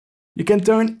You can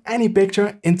turn any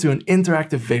picture into an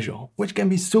interactive visual, which can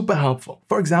be super helpful.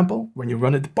 For example, when you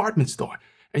run a department store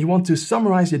and you want to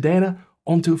summarize your data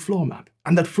onto a floor map.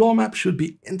 And that floor map should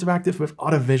be interactive with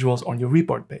other visuals on your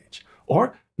report page.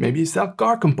 Or maybe you sell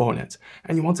car components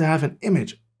and you want to have an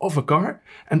image of a car,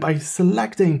 and by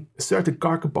selecting a certain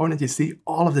car component, you see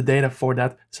all of the data for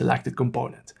that selected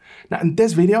component. Now in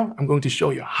this video, I'm going to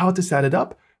show you how to set it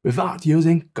up without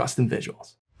using custom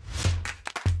visuals.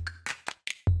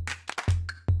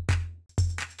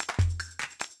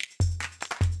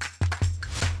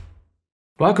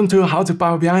 Welcome to How to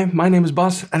Power BI. My name is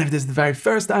Bas, and if this is the very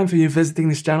first time for you visiting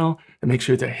this channel, then make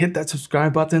sure to hit that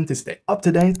subscribe button to stay up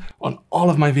to date on all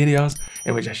of my videos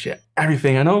in which I share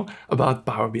everything I know about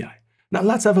Power BI. Now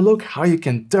let's have a look how you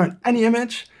can turn any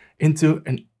image into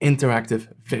an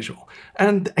interactive visual.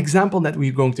 And the example that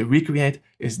we're going to recreate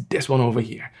is this one over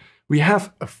here. We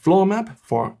have a floor map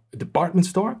for a department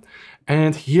store,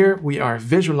 and here we are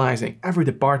visualizing every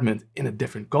department in a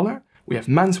different color. We have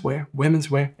menswear,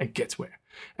 womenswear, and kidswear.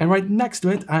 And right next to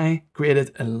it, I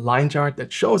created a line chart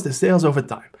that shows the sales over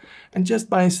time. And just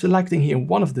by selecting here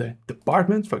one of the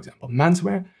departments, for example,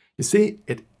 menswear, you see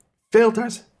it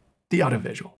filters the other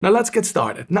visual. Now let's get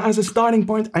started. Now as a starting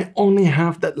point, I only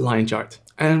have that line chart.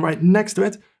 And right next to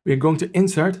it, we're going to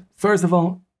insert, first of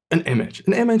all, an image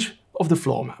of the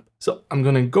floor map. So I'm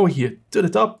going to go here to the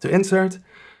top to insert,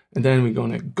 and then we're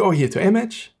going to go here to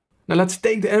image. Now let's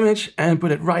take the image and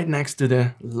put it right next to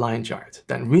the line chart.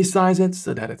 Then resize it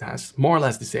so that it has more or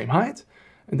less the same height.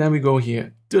 And then we go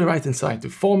here to the right hand side to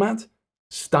format,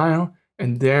 style,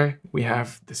 and there we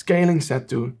have the scaling set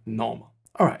to normal.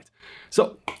 All right,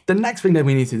 so the next thing that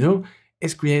we need to do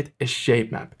is create a shape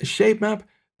map. A shape map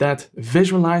that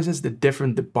visualizes the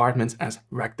different departments as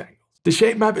rectangles. The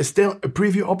shape map is still a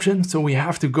preview option, so we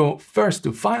have to go first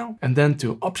to File, and then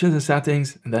to Options and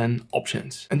Settings, and then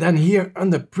Options. And then here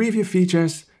under Preview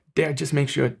Features, there just make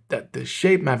sure that the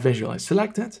shape map visual is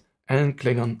selected, and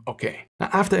click on OK. Now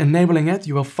after enabling it,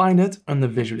 you will find it under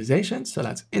Visualization, so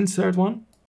let's insert one.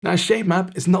 Now a shape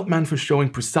map is not meant for showing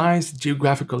precise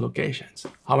geographical locations.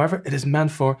 However, it is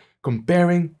meant for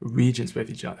comparing regions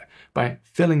with each other by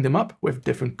filling them up with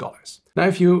different colors. Now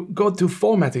if you go to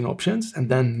Formatting Options and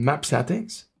then Map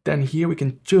Settings, then here we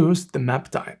can choose the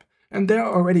map type. And there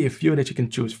are already a few that you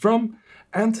can choose from,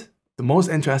 and the most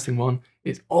interesting one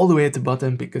is all the way at the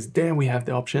bottom, because there we have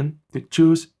the option to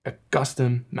choose a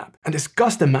custom map. And this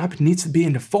custom map needs to be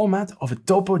in the format of a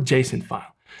topojson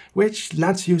file, which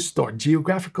lets you store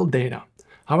geographical data.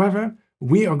 However,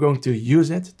 we are going to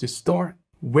use it to store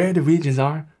where the regions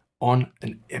are on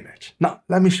an image. Now,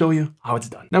 let me show you how it's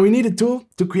done. Now, we need a tool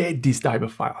to create these type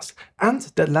of files, and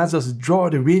that lets us draw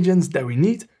the regions that we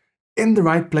need in the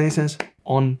right places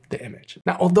on the image.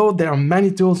 Now, although there are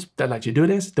many tools that let you do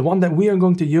this, the one that we are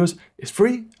going to use is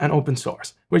free and open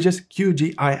source, which is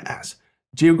QGIS,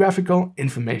 Geographical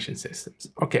Information Systems.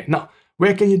 Okay, now,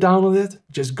 where can you download it?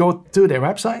 Just go to their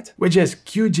website, which is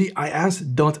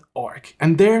qgis.org.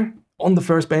 And there, on the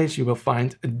first page, you will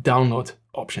find a download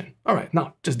option. All right,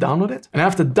 now just download it. And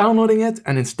after downloading it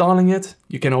and installing it,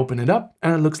 you can open it up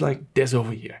and it looks like this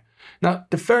over here. Now,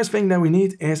 the first thing that we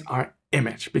need is our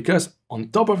image, because on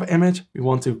top of our image, we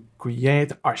want to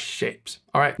create our shapes.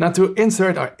 All right, now to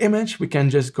insert our image, we can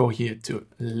just go here to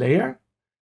Layer,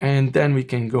 and then we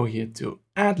can go here to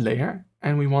Add Layer,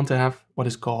 and we want to have what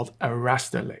is called a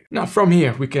raster layer. Now from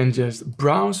here, we can just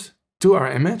browse to our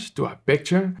image, to our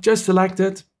picture, just select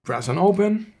it, press on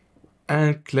Open,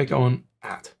 and click on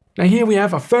Add. Now here we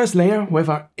have our first layer with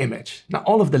our image. Now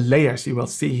all of the layers you will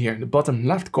see here in the bottom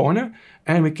left corner,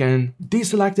 and we can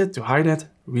deselect it to hide it,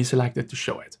 reselect it to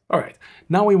show it. All right,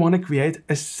 now we want to create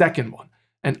a second one.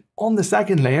 And on the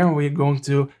second layer, we're going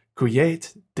to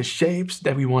create the shapes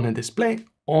that we want to display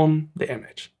on the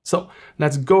image. So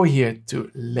let's go here to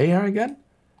Layer again.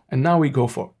 And now we go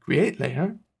for Create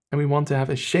Layer, and we want to have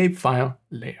a shapefile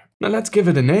layer. Now let's give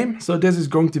it a name. So this is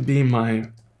going to be my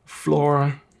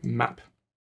floor map.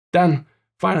 Then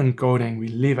file encoding we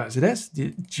leave as it is.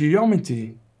 The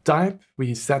geometry type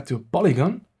we set to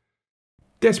polygon.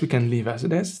 This we can leave as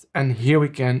it is. And here we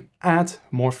can add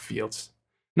more fields.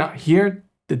 Now here,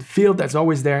 the field that's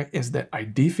always there is the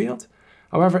ID field.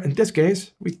 However, in this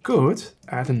case, we could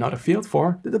add another field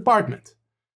for the department.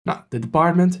 Now, the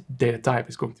department data type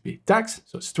is going to be text,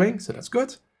 so string, so that's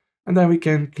good. And then we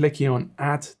can click here on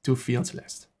Add to Fields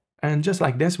list. And just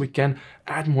like this, we can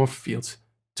add more fields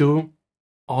to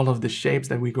all of the shapes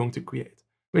that we're going to create,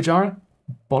 which are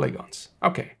polygons.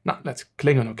 Okay, now let's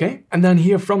click on OK. And then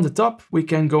here from the top, we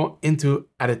can go into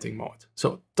editing mode.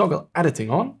 So toggle editing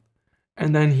on.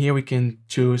 And then here we can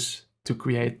choose to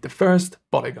create the first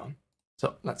polygon.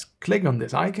 So let's click on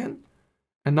this icon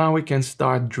and now we can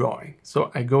start drawing. So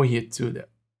I go here to the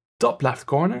top left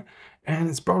corner and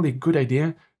it's probably a good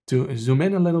idea to zoom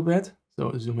in a little bit.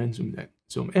 So zoom in,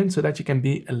 zoom in so that you can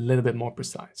be a little bit more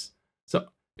precise. So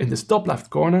in this top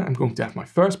left corner, I'm going to have my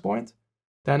first point.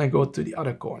 Then I go to the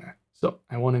other corner. So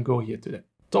I want to go here to the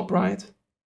top right,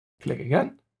 click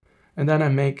again, and then I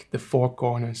make the 4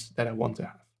 corners that I want to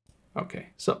have.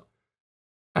 Okay, so,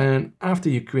 and after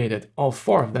you created all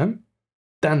 4 of them,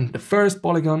 then the first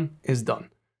polygon is done.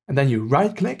 And then you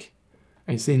right click,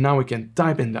 and you see now we can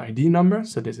type in the ID number.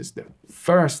 So this is the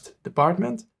first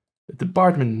department. The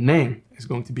department name is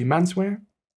going to be menswear,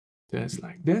 just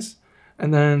like this.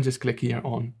 And then just click here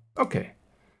on OK.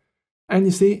 And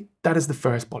you see, that is the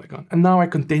first polygon. And now I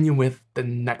continue with the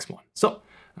next one. So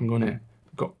I'm going to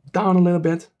go down a little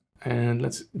bit and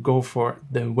let's go for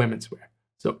the women's wear.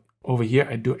 So over here,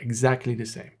 I do exactly the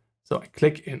same. So I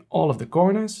click in all of the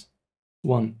corners,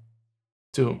 1,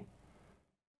 2,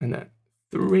 and then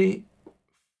 3,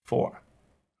 4.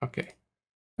 Okay.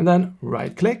 And then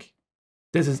right click.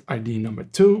 This is ID number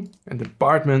 2 and the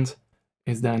department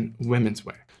is then women's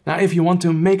wear. Now, if you want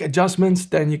to make adjustments,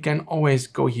 then you can always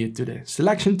go here to the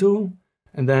selection tool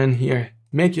and then here,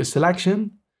 make your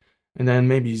selection and then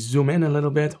maybe zoom in a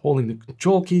little bit, holding the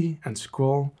control key and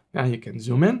scroll. Now you can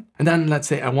zoom in. And then let's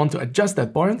say I want to adjust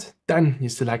that point. Then you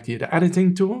select here the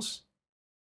editing tools.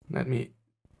 Let me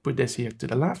put this here to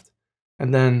the left.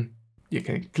 And then you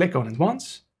can click on it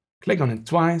once, click on it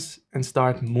twice and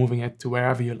start moving it to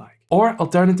wherever you like. Or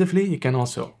alternatively, you can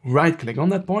also right click on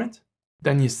that point.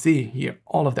 Then you see here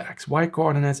all of the XY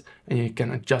coordinates and you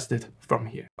can adjust it from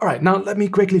here. All right, now let me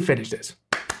quickly finish this.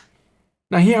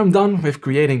 Now here I'm done with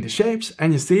creating the shapes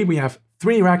and you see we have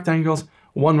 3 rectangles,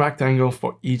 1 rectangle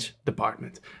for each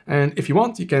department. And if you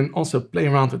want, you can also play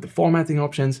around with the formatting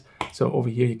options. So over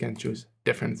here you can choose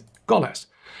different colors.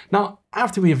 Now,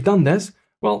 after we have done this,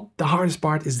 well, the hardest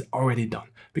part is already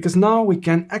done because now we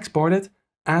can export it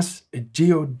as a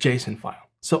geojson file.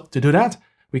 So to do that,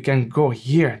 we can go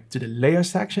here to the layer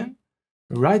section,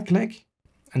 right click,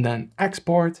 and then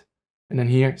export, and then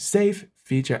here save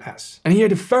feature as. And here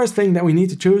the first thing that we need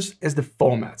to choose is the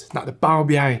format. Now the Power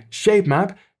BI shape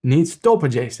map needs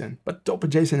topojson, but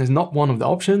topojson is not one of the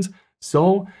options.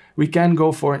 So we can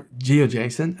go for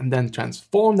geojson and then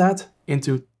transform that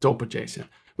into topojson,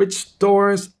 which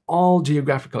stores all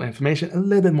geographical information a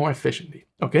little bit more efficiently.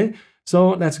 Okay,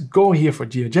 so let's go here for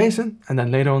geojson and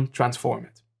then later on transform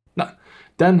it. Now,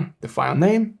 then the file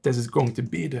name, this is going to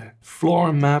be the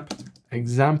floor map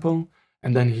example.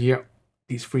 And then here,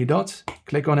 these 3 dots,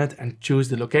 click on it and choose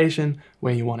the location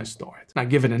where you want to store it. Now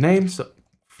give it a name, so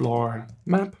floor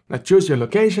map. Now choose your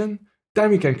location.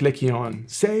 Then we can click here on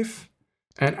save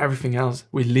and everything else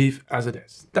we leave as it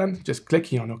is. Then just click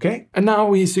here on OK. And now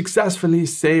we successfully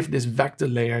saved this vector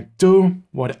layer to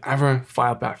whatever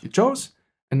file path you chose.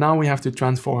 And now we have to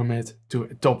transform it to a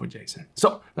topojson.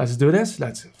 So let's do this.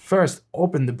 Let's first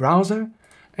open the browser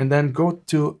and then go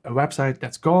to a website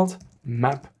that's called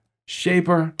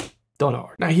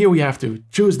mapshaper.org. Now here we have to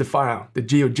choose the file, the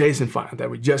geojson file that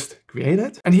we just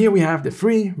created. And here we have the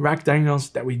 3 rectangles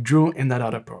that we drew in that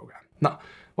other program. Now,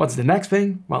 what's the next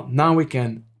thing? Well, now we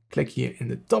can click here in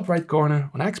the top right corner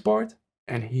on export.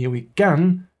 And here we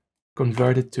can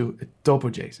convert it to a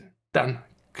topojson. Then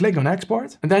click on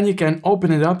export and then you can open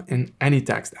it up in any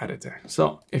text editor.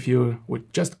 So if you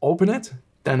would just open it,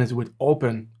 then it would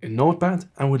open in Notepad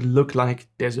and would look like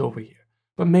this over here.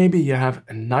 But maybe you have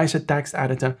a nicer text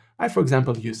editor. I, for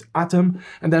example, use Atom,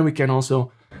 and then we can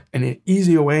also, in an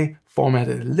easier way, format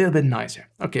it a little bit nicer.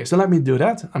 Okay, so let me do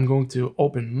that. I'm going to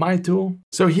open my tool.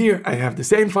 So here I have the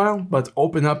same file, but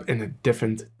open up in a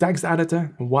different text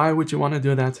editor. Why would you want to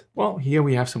do that? Well, here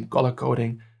we have some color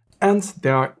coding. And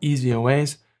there are easier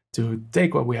ways to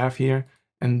take what we have here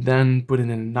and then put it in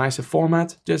a nicer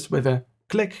format just with a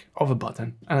click of a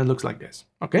button. And it looks like this,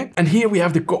 okay? And here we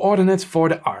have the coordinates for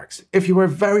the arcs. If you were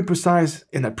very precise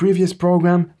in a previous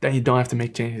program, then you don't have to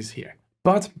make changes here.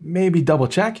 But maybe double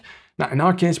check. Now, in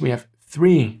our case, we have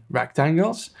 3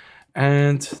 rectangles.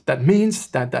 And that means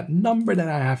that that number that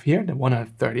I have here, the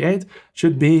 138,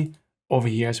 should be over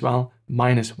here as well,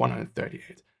 minus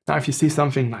 138. Now, if you see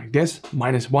something like this,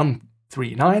 minus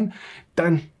 139,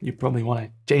 then you probably want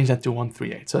to change that to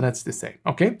 138. So that's the same,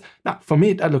 okay? Now, for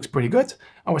me, that looks pretty good.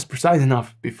 I was precise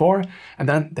enough before. And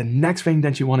then the next thing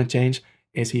that you want to change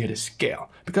is here the scale.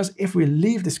 Because if we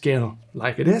leave the scale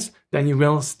like it is, then you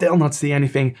will still not see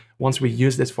anything once we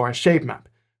use this for a shape map.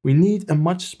 We need a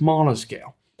much smaller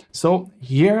scale. So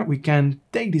here we can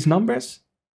take these numbers,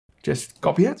 just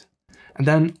copy it, and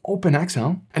then open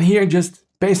Excel. And here just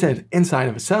paste it inside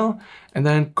of a cell, and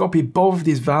then copy both of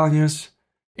these values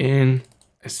in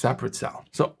a separate cell.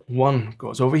 So one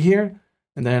goes over here,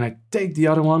 and then I take the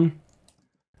other one,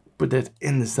 put it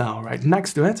in the cell right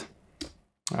next to it.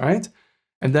 All right.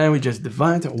 And then we just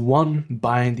divide one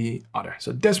by the other.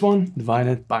 So this one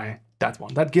divided by that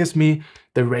one. That gives me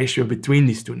the ratio between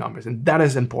these two numbers, and that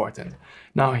is important.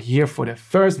 Now here for the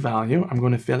first value, I'm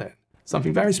going to fill in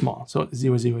something very small. So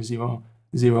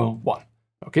 0.00001.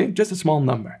 Okay, just a small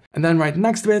number. And then right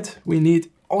next to it, we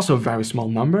need also a very small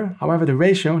number. However, the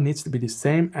ratio needs to be the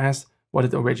same as what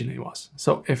it originally was.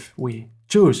 So if we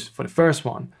choose for the first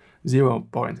one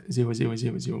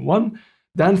 0.00001,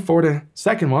 then for the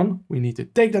second one, we need to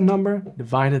take the number,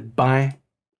 divide it by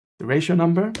the ratio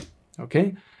number,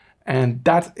 okay? And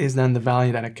that is then the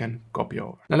value that I can copy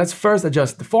over. Now let's first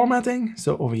adjust the formatting.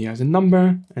 So over here is a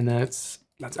number, and let's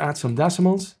add some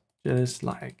decimals, just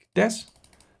like this,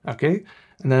 okay?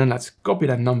 And then let's copy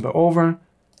that number over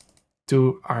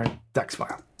to our text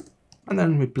file. And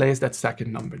then we place that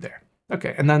second number there.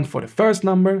 Okay, and then for the first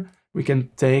number, we can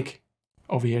take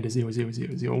over here the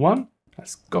 0.00001.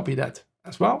 Let's copy that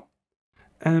as well,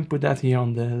 and put that here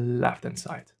on the left-hand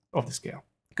side of the scale.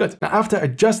 Good. Now, after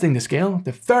adjusting the scale,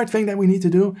 the third thing that we need to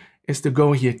do is to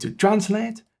go here to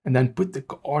translate and then put the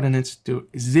coordinates to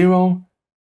 0,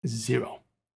 0.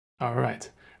 All right,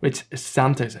 which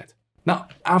centers it. Now,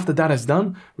 after that is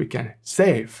done, we can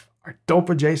save our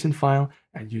topojson file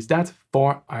and use that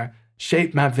for our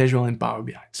shape map visual in Power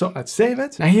BI. So let's save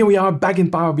it. Now here we are back in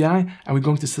Power BI, and we're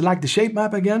going to select the shape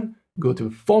map again. Go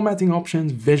to Formatting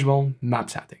Options, Visual, Map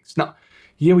Settings. Now,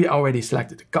 here we already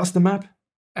selected the custom map,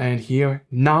 and here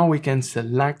now we can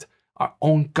select our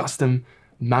own custom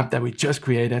map that we just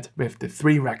created with the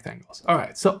 3 rectangles. All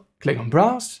right, so click on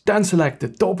Browse, then select the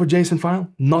topojson file,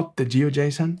 not the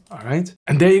geojson. All right,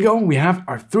 and there you go. We have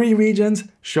our 3 regions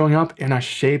showing up in our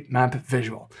shape map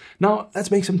visual. Now,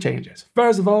 let's make some changes.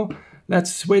 First of all,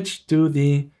 let's switch to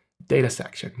the data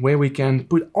section where we can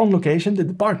put on location the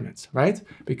departments, right?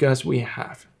 Because we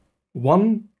have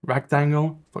 1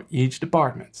 rectangle for each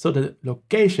department. So the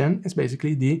location is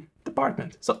basically the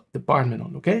department. So department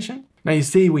on location. Now you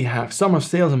see we have sum of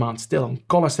sales amount still on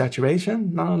color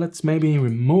saturation. Now let's maybe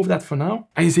remove that for now.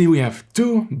 And you see we have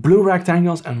 2 blue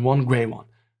rectangles and 1 gray one.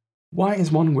 Why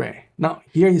is 1 gray? Now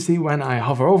here you see when I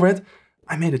hover over it,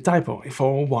 I made a typo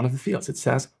for one of the fields. It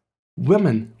says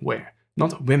women wear,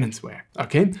 not women's wear,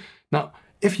 okay? Now,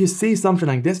 if you see something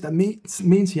like this, that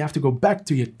means you have to go back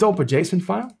to your topojson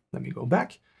file. Let me go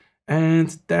back.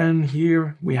 And then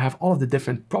here we have all of the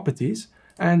different properties,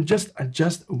 and just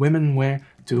adjust women wear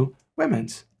to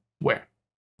women's wear.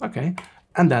 Okay,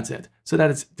 and that's it. So that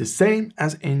it's the same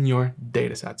as in your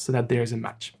dataset, so that there's a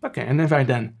match. Okay, and if I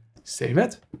then save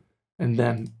it, and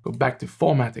then go back to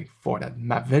formatting for that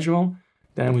map visual,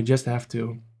 then we just have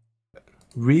to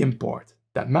re-import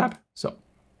that map. So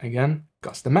again,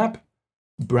 custom map,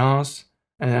 browse,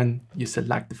 and then you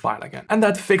select the file again. And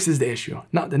that fixes the issue.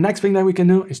 Now, the next thing that we can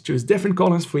do is choose different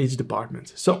colors for each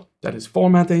department. So that is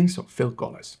formatting, so fill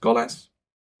colors,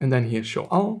 and then here show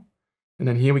all. And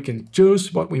then here we can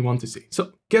choose what we want to see.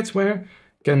 So kids wear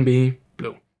can be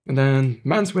blue, and then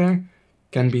menswear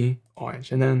can be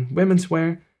orange, and then women's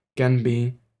wear can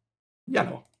be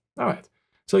yellow. All right,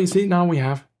 so you see now we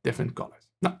have different colors.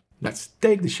 Now, let's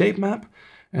take the shape map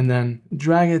and then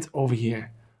drag it over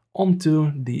here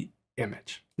onto the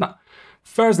image. Now,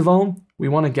 first of all, we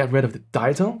want to get rid of the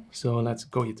title. So let's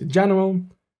go here to General,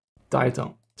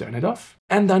 Title, turn it off.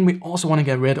 And then we also want to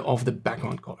get rid of the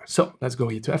background color. So let's go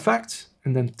here to Effects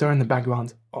and then turn the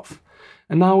background off.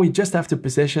 And now we just have to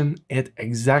position it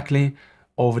exactly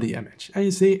over the image. And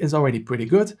you see it's already pretty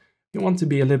good. If you want to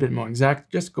be a little bit more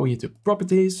exact, just go here to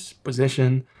Properties,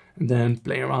 Position, and then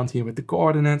play around here with the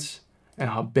coordinates and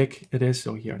how big it is.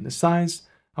 So here in the size.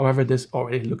 However, this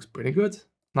already looks pretty good.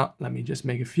 Now, let me just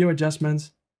make a few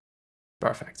adjustments.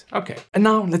 Perfect. Okay. And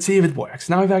now let's see if it works.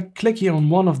 Now, if I click here on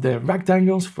one of the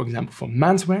rectangles, for example, for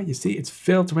menswear, you see it's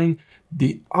filtering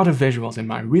the other visuals in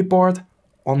my report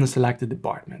on the selected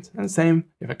department. And the same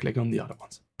if I click on the other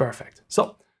ones. Perfect.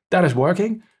 So that is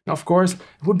working. Now, of course,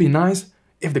 it would be nice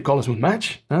if the colors would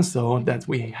match, so that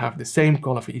we have the same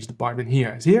color for each department here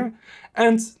as here,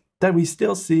 and that we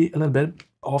still see a little bit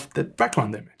of the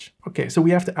background image. Okay, so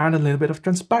we have to add a little bit of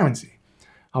transparency.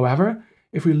 However,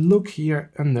 if we look here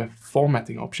under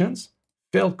formatting options,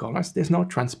 fill colors, there's no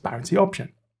transparency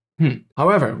option.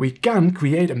 However, we can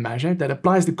create a measure that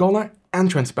applies the color and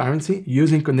transparency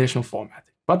using conditional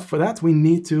formatting. But for that, we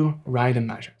need to write a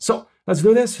measure. So let's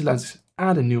do this. Let's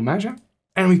add a new measure,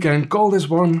 and we can call this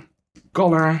one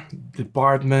color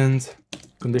department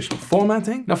conditional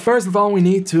formatting. Now, first of all, we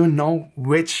need to know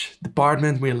which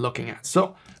department we're looking at.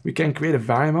 So we can create a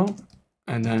variable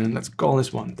and then let's call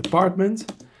this one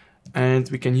department. And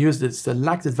we can use the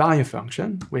selected value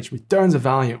function, which returns a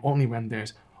value only when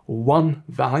there's one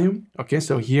value. Okay,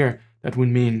 so here that would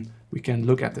mean we can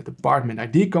look at the department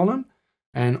ID column,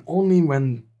 and only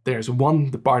when there's one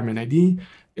department ID,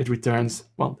 it returns,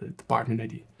 well, the department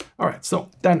ID. All right, so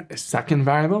then a second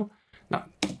variable. Now,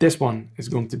 this one is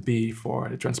going to be for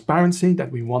the transparency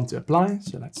that we want to apply.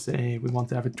 So let's say we want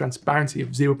to have a transparency of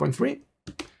 0.3,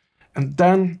 and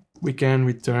then we can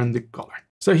return the color.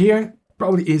 So here,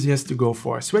 probably easiest to go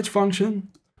for a switch function.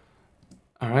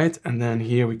 All right, and then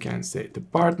here we can say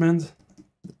department,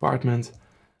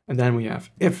 and then we have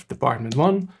if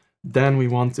department1, then we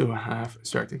want to have a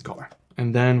certain color.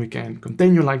 And then we can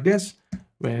continue like this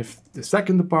with the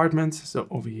second department. So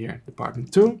over here,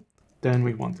 department 2, then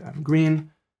we want to have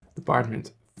green,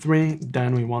 department 3,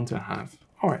 then we want to have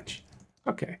orange.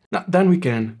 Okay, now then we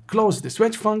can close the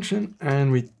switch function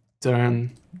and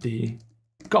return the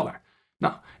color.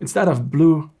 Now, instead of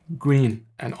blue, green,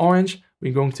 and orange,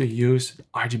 we're going to use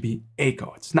RGB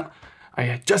codes. Now,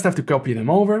 I just have to copy them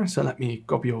over. So let me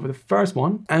copy over the first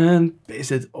one and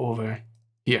paste it over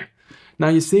here. Now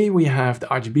you see we have the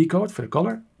RGB code for the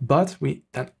color, but we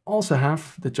then also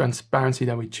have the transparency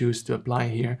that we choose to apply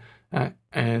here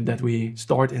and that we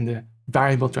stored in the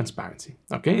variable transparency.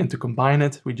 Okay, and to combine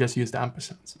it, we just use the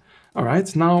ampersands. All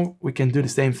right, now we can do the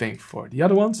same thing for the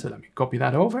other one. So let me copy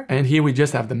that over. And here we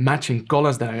just have the matching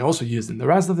colors that I also used in the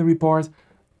rest of the report.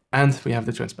 And we have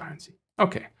the transparency.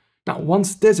 Okay, now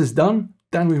once this is done,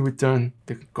 then we return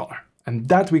the color. And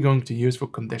that we're going to use for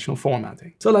conditional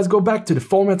formatting. So let's go back to the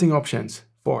formatting options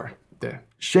for the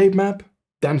shape map,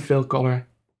 then fill color,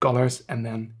 colors, and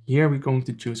then here we're going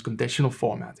to choose conditional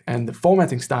formatting. And the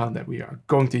formatting style that we are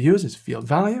going to use is field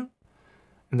value.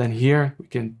 And then here we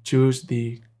can choose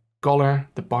the color,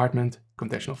 department,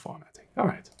 conditional formatting. All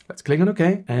right, let's click on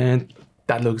OK, and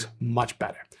that looks much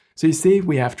better. So you see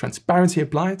we have transparency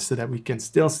applied so that we can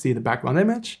still see the background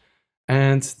image,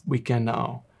 and we can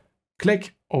now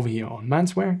click over here on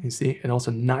menswear. You see it also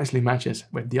nicely matches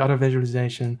with the other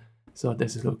visualization. So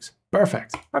this looks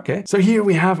perfect. Okay, so here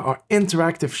we have our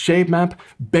interactive shape map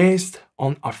based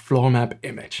on our floor map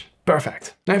image.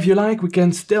 Perfect. Now, if you like, we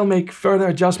can still make further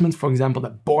adjustments. For example, the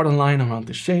borderline around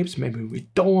the shapes. Maybe we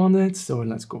don't want it. So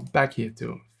let's go back here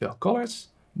to fill colors,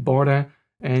 border,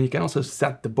 and you can also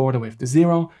set the border width to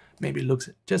 0. Maybe it looks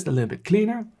just a little bit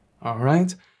cleaner. All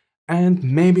right. And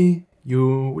maybe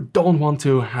you don't want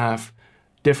to have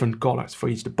different colors for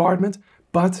each department,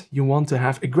 but you want to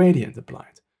have a gradient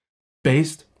applied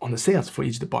based on the sales for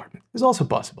each department. It's also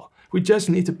possible. We just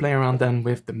need to play around then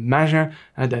with the measure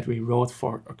that we wrote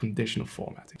for a conditional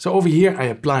formatting. So over here, I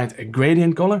applied a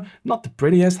gradient color, not the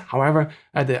prettiest. However,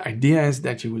 the idea is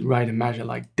that you would write a measure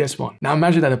like this one. Now, a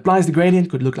measure that applies the gradient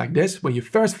could look like this, where you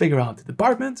first figure out the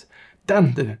department,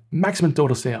 then the maximum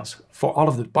total sales for all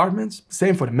of the departments,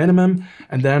 same for the minimum,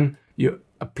 and then you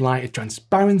apply a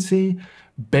transparency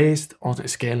based on the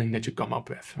scaling that you come up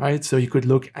with, right? So you could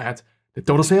look at the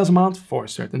total sales amount for a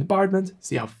certain department,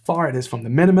 see how far it is from the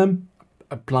minimum,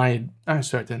 apply a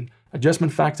certain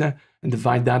adjustment factor, and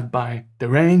divide that by the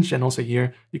range. And also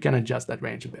here, you can adjust that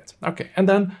range a bit. Okay, and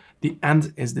then the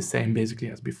end is the same basically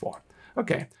as before.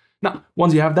 Okay, now,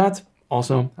 once you have that,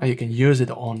 also, you can use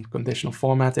it on conditional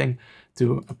formatting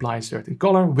to apply a certain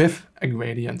color with a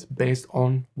gradient based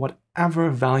on whatever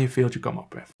value field you come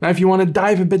up with. Now, if you want to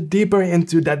dive a bit deeper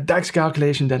into that DAX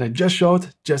calculation that I just showed,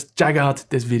 just check out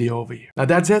this video over here. Now,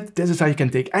 that's it. This is how you can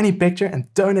take any picture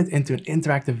and turn it into an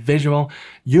interactive visual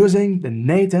using the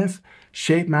native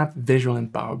shape map visual in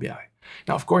Power BI.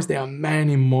 Now, of course, there are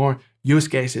many more use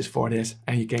cases for this,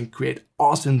 and you can create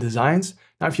awesome designs.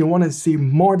 Now, if you want to see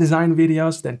more design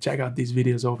videos, then check out these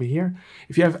videos over here.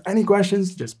 If you have any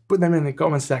questions, just put them in the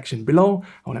comment section below.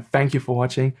 I want to thank you for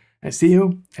watching and see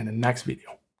you in the next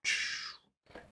video.